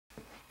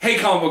Hey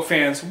comic book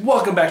fans,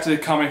 welcome back to the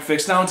Comic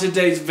Fix. Now in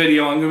today's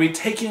video I'm going to be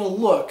taking a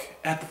look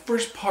at the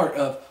first part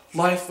of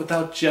Life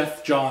Without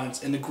Geoff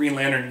Johns in the Green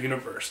Lantern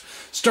universe.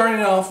 Starting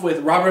off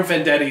with Robert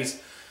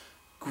Venditti's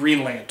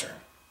Green Lantern.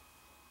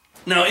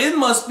 Now it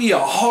must be a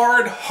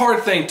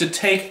hard thing to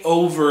take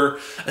over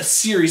a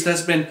series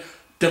that's been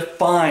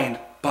defined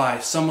by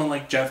someone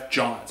like Geoff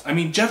Johns. I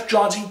mean, Geoff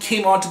Johns, he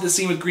came onto the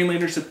scene with Green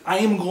Lantern and said, I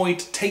am going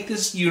to take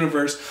this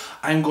universe,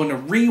 I'm going to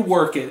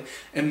rework it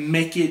and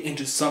make it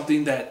into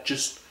something that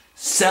just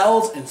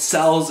sells and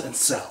sells and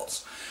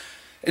sells.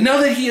 And now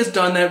that he has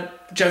done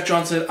that, Geoff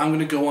Johns said, I'm going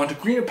to go on to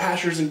greener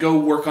pastures and go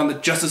work on the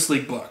Justice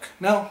League book.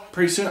 Now,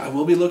 pretty soon I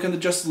will be looking at the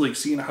Justice League,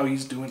 seeing how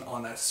he's doing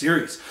on that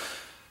series.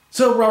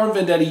 So, Robert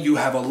Venditti, you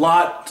have a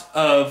lot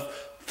of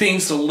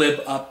things to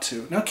live up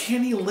to. Now,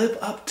 can he live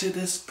up to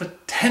this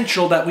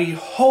potential that we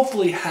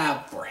hopefully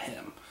have for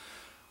him?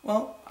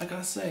 Well, I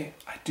gotta say,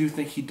 I do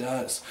think he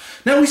does.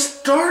 Now, we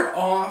start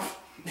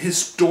off his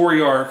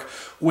story arc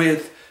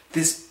with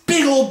this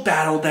big old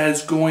battle that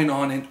is going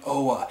on in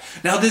Oa.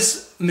 Now,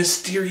 this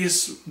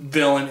mysterious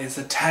villain is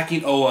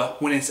attacking Oa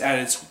when it's at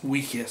its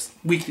weakest.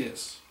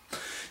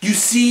 You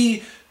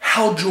see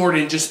Hal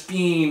Jordan just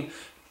being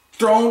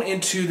thrown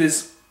into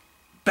this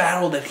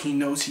battle that he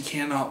knows he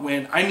cannot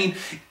win. I mean,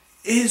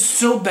 it is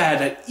so bad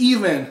that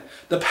even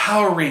the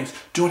Power Rings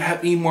don't have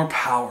any more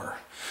power.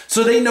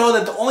 So they know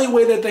that the only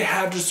way that they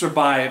have to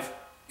survive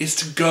is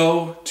to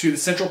go to the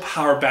central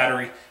power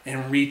battery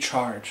and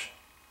recharge.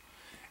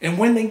 And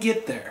when they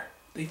get there,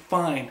 they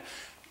find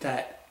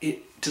that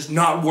it does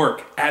not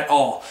work at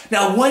all.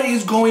 Now, what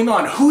is going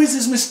on? Who is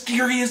this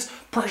mysterious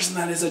person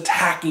that is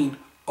attacking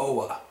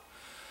Oa?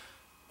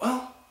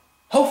 Well,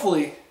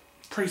 hopefully,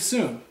 pretty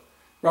soon,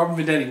 Robert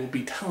Venditti will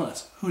be telling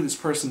us who this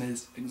person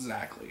is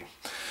exactly.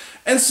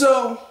 And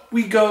so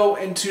we go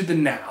into the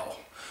now,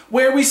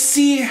 where we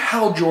see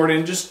Hal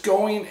Jordan just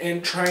going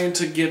and trying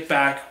to get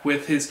back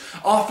with his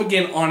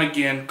off-again,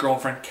 on-again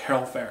girlfriend,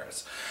 Carol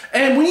Ferris.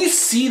 And when you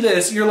see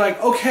this, you're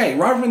like, okay,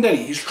 Robert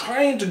Venditti, he's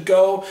trying to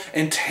go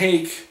and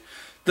take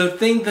the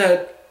thing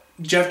that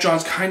Geoff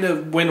Johns kind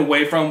of went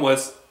away from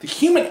was the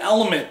human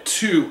element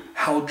to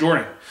Hal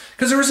Jordan.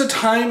 Because there was a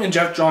time in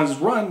Geoff Johns'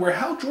 run where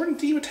Hal Jordan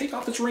didn't even take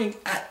off his ring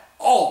at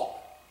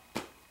all.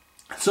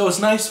 So it's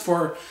nice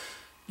for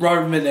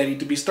Robert Venditti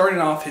to be starting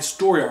off his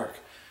story arc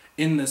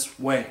in this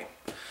way.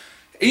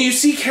 And you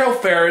see Carol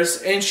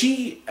Ferris, and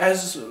she,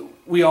 as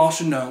we all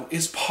should know,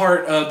 is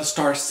part of the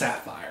Star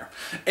Sapphire.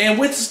 And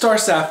with the Star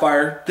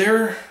Sapphire,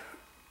 their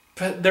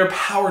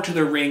power to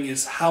their ring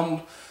is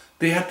how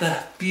they have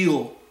to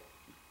feel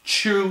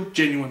true,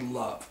 genuine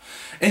love.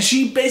 And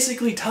she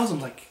basically tells him,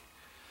 like,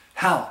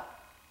 Hal,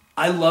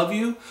 I love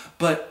you,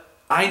 but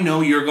I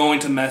know you're going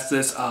to mess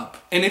this up.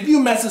 And if you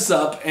mess this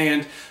up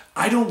and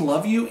I don't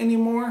love you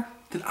anymore,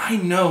 then I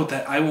know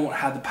that I won't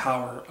have the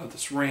power of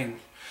this ring.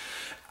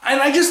 And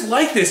I just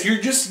like this.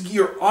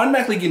 You're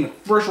automatically getting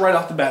first right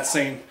off the bat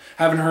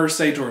having her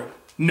say to her,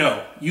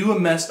 no, you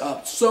have messed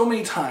up so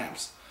many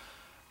times.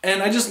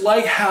 And I just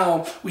like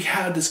how we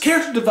had this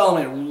character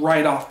development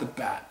right off the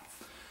bat.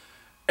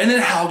 And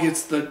then Hal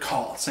gets the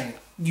call saying,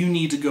 you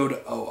need to go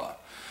to Oa.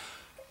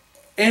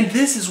 And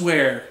this is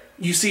where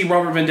you see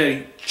Robert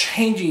Venditti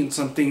changing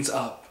some things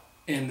up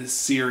in this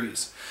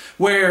series,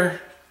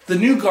 where the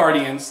new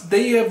Guardians,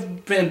 they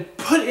have been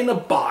put in a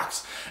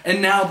box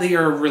and now they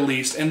are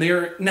released and they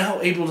are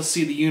now able to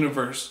see the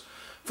universe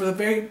for the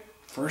very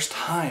first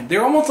time.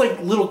 They're almost like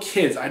little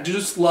kids. I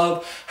just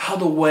love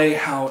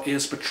how it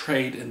is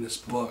portrayed in this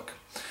book.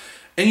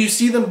 And you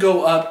see them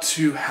go up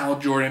to Hal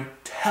Jordan,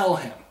 tell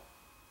him,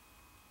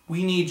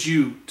 we need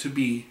you to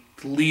be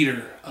the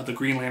leader of the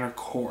Green Lantern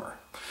Corps.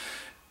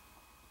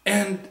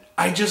 And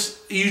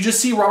you just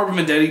see Robert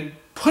Venditti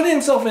put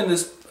himself in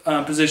this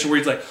position where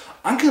he's like,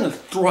 I'm going to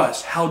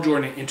thrust Hal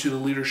Jordan into the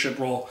leadership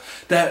role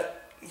that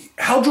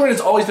Hal Jordan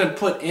has always been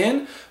put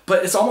in,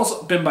 but it's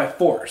almost been by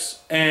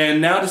force.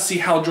 And now to see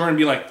Hal Jordan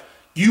be like,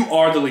 you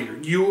are the leader.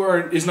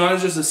 It's not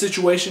just a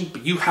situation,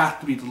 but you have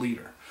to be the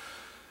leader.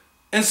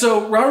 And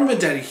so Robert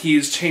Venditti, he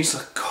has changed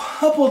a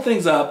couple of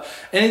things up,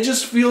 and it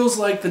just feels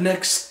like the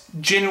next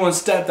genuine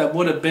step that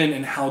would have been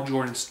in Hal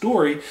Jordan's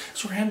story is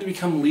for him to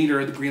become leader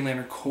of the Green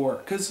Lantern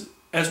Corps. Because,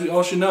 as we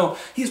all should know,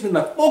 he's been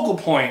the focal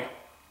point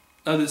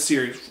of this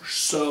series for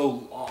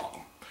so long.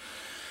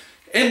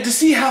 And to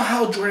see how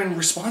Hal Jordan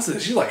responds to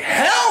this, she's like,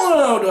 hell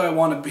no do I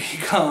want to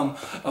become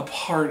a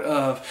part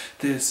of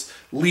this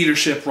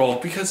leadership role,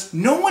 because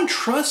no one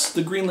trusts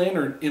the Green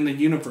Lantern in the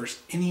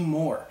universe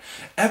anymore,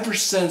 ever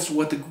since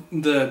what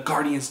the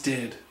Guardians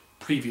did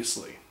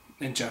previously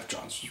in Geoff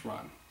Johns'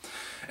 run.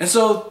 And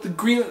so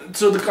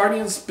the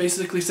Guardians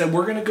basically said,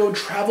 we're going to go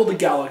travel the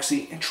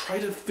galaxy and try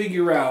to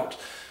figure out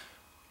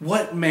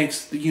what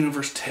makes the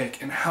universe tick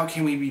and how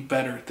can we be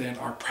better than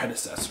our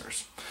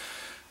predecessors.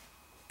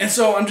 And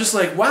so I'm just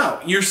like,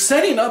 wow, you're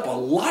setting up a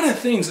lot of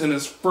things in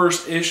this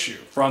first issue,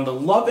 from the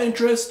love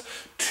interest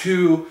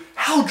to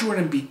Hal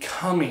Jordan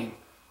becoming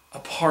a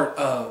part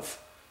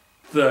of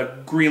the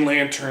Green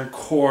Lantern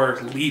Corps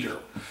leader.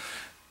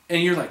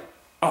 And you're like,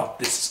 oh,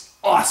 this is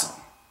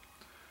awesome.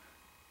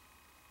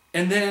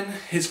 And then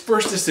his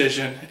first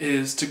decision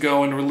is to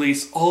go and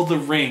release all the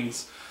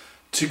rings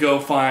to go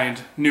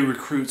find new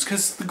recruits.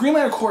 Because the Green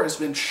Lantern Corps has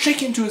been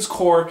shaken to its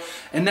core,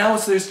 and now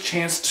it's this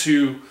chance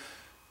to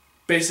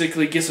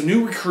basically get some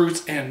new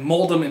recruits and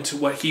mold them into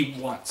what he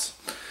wants.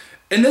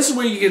 And this is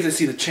where you get to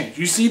see the change.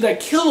 You see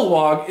that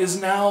Kilowog is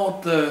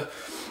now the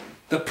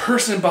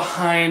person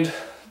behind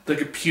the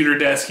computer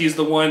desk. He's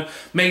the one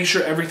making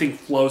sure everything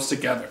flows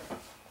together.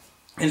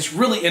 And it's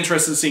really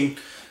interesting seeing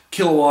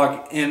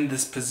Kilowog in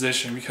this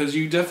position, because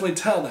you definitely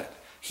tell that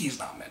he's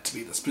not meant to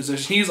be in this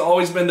position. He's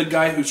always been the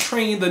guy who's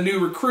training the new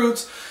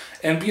recruits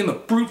and being the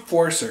brute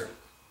forcer.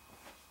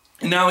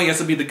 And now he has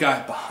to be the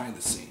guy behind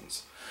the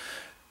scenes.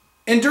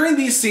 And during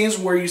these scenes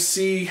where you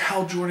see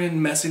Hal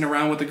Jordan messing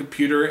around with the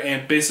computer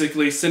and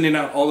basically sending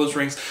out all those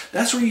rings,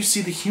 that's where you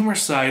see the humor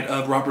side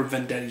of Robert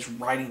Venditti's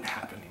writing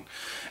happening.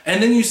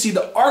 And then you see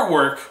the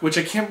artwork, which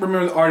I can't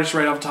remember the artist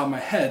right off the top of my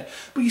head,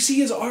 but you see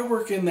his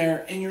artwork in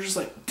there and you're just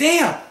like,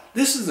 damn,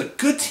 this is a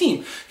good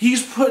team.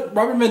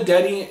 Robert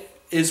Venditti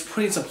is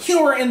putting some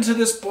humor into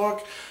this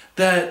book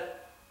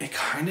that it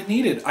kind of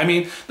needed. I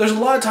mean, there's a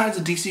lot of times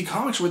in DC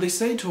Comics where they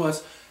say to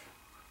us,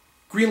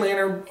 Green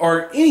Lantern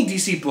or any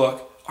DC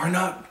book are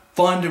not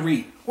fun to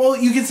read. Well,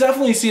 you can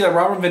definitely see that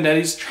Robert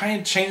Venditti's trying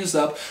to change this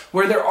up,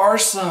 where there are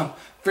some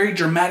very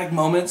dramatic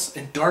moments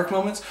and dark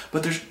moments,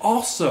 but there's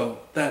also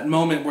that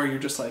moment where you're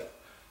just like,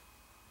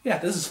 yeah,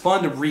 this is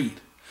fun to read.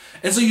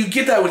 And so you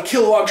get that with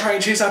Kilowog trying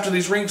to chase after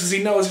these rings, because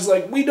he knows, he's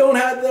like, we don't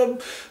have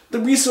the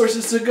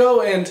resources to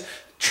go and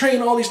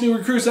train all these new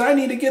recruits, and I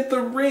need to get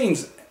the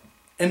rings.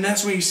 And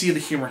that's when you see the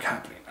humor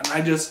happening. And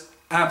I just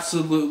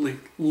absolutely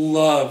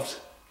loved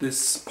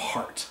this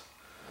part.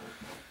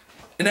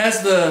 And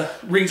as the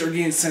rings are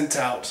getting sent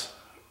out,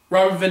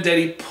 Robert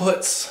Venditti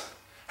puts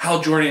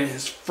Hal Jordan in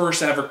his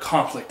first ever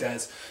conflict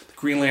as the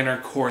Green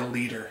Lantern Corps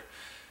leader.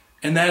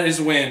 And that is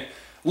when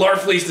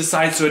Larfleeze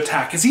decides to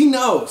attack, because he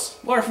knows.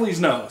 Larfleeze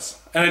knows.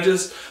 And I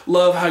just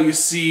love how you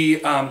see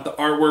the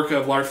artwork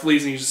of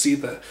Larfleeze, and you just see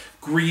the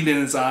greed in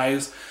his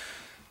eyes.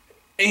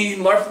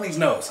 And Larfleeze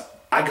knows,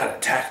 I gotta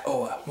attack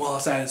Oa while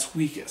it's at its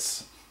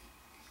weakest.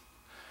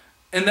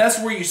 And that's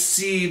where you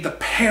see the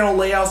panel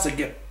layouts that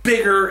get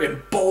bigger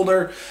and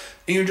bolder,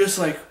 and you're just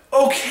like,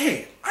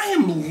 okay, I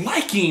am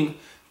liking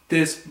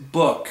this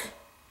book.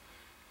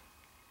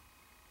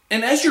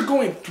 And as you're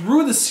going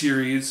through the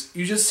series,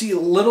 you just see a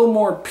little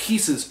more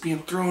pieces being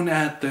thrown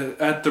at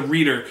the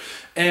reader.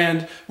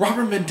 And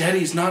Robert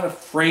Venditti's not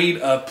afraid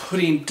of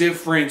putting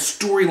different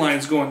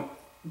storylines going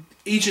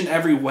each and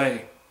every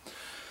way.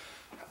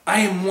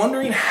 I am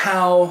wondering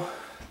how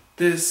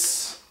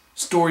this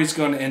story is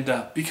going to end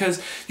up,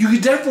 because you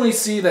could definitely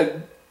see that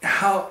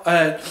how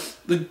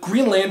the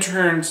Green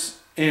Lanterns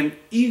and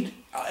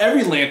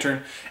every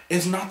Lantern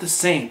is not the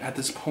same at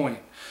this point,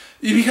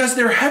 because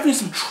they're having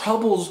some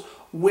troubles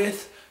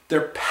with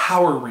their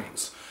power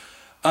rings.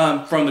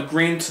 From the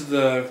green to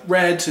the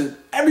red to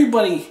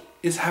everybody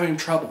is having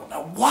trouble.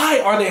 Now, why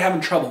are they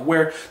having trouble?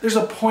 Where there's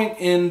a point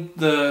in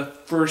the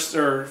first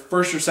or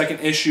second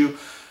issue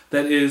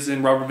that is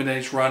in Robert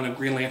Venditti's run of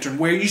Green Lantern,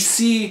 where you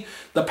see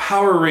the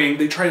power ring,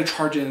 they try to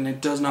charge it and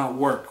it does not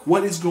work.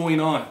 What is going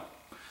on?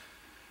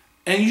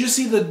 And you just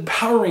see the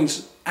power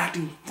rings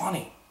acting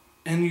funny.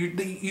 And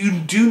you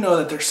do know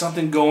that there's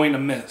something going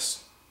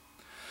amiss.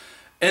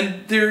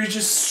 And there is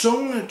just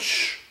so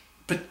much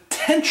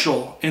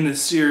potential in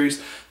this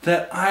series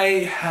that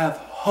I have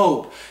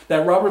hope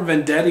that Robert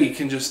Venditti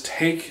can just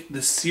take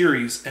the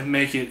series and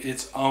make it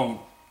its own.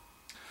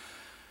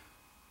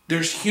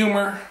 There's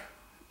humor,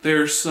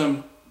 there's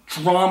some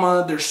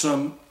drama, there's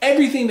some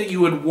everything that you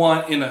would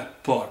want in a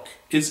book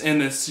is in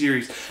this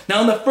series.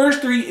 Now in the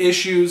first 3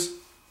 issues,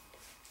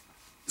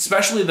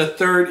 especially the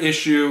 3rd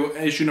issue,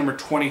 issue number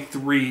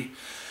 23,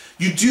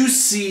 you do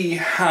see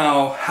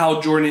how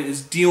Hal Jordan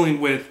is dealing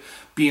with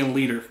being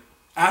leader.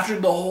 After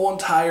the whole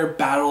entire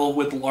battle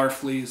with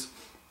Larfleeze,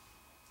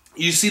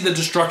 you see the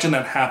destruction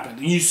that happened.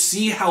 And you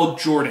see Hal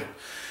Jordan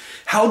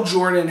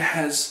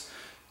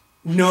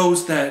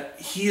knows that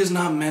he is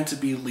not meant to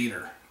be a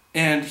leader.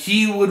 And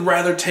he would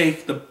rather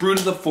take the brute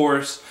of the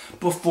force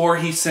before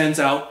he sends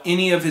out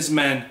any of his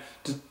men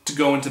to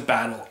go into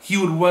battle. He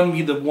would want to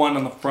be the one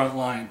on the front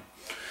line.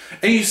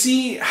 And you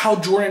see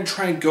Hal Jordan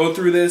try and go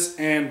through this,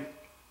 and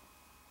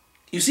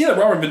you see that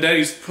Robert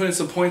Venditti's putting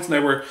some points in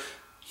there where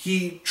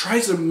he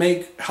tries to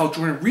make Hal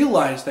Jordan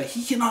realize that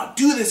he cannot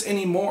do this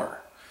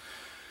anymore.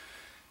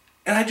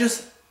 And I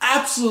just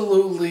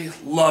absolutely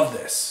love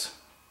this.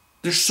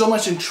 There's so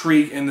much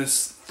intrigue in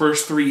this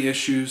first 3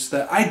 issues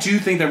that I do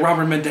think that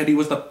Robert Venditti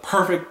was the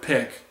perfect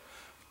pick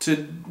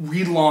to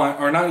relaunch,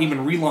 or not even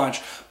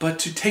relaunch, but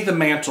to take the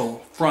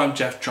mantle from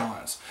Geoff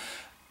Johns.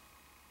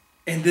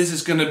 And this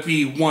is going to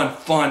be one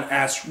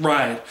fun-ass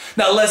ride.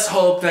 Now, let's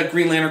hope that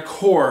Green Lantern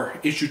Corps,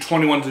 issue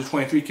 21 to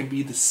 23, can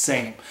be the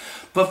same.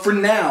 But for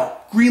now,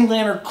 Green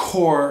Lantern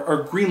Corps,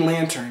 or Green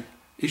Lantern,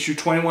 issue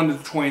 21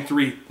 to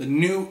 23, the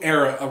new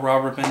era of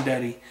Robert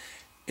Venditti,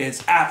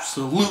 is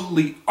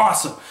absolutely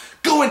awesome.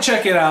 Go and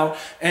check it out,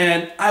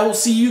 and I will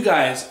see you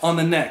guys on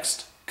the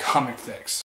next Comic Fix.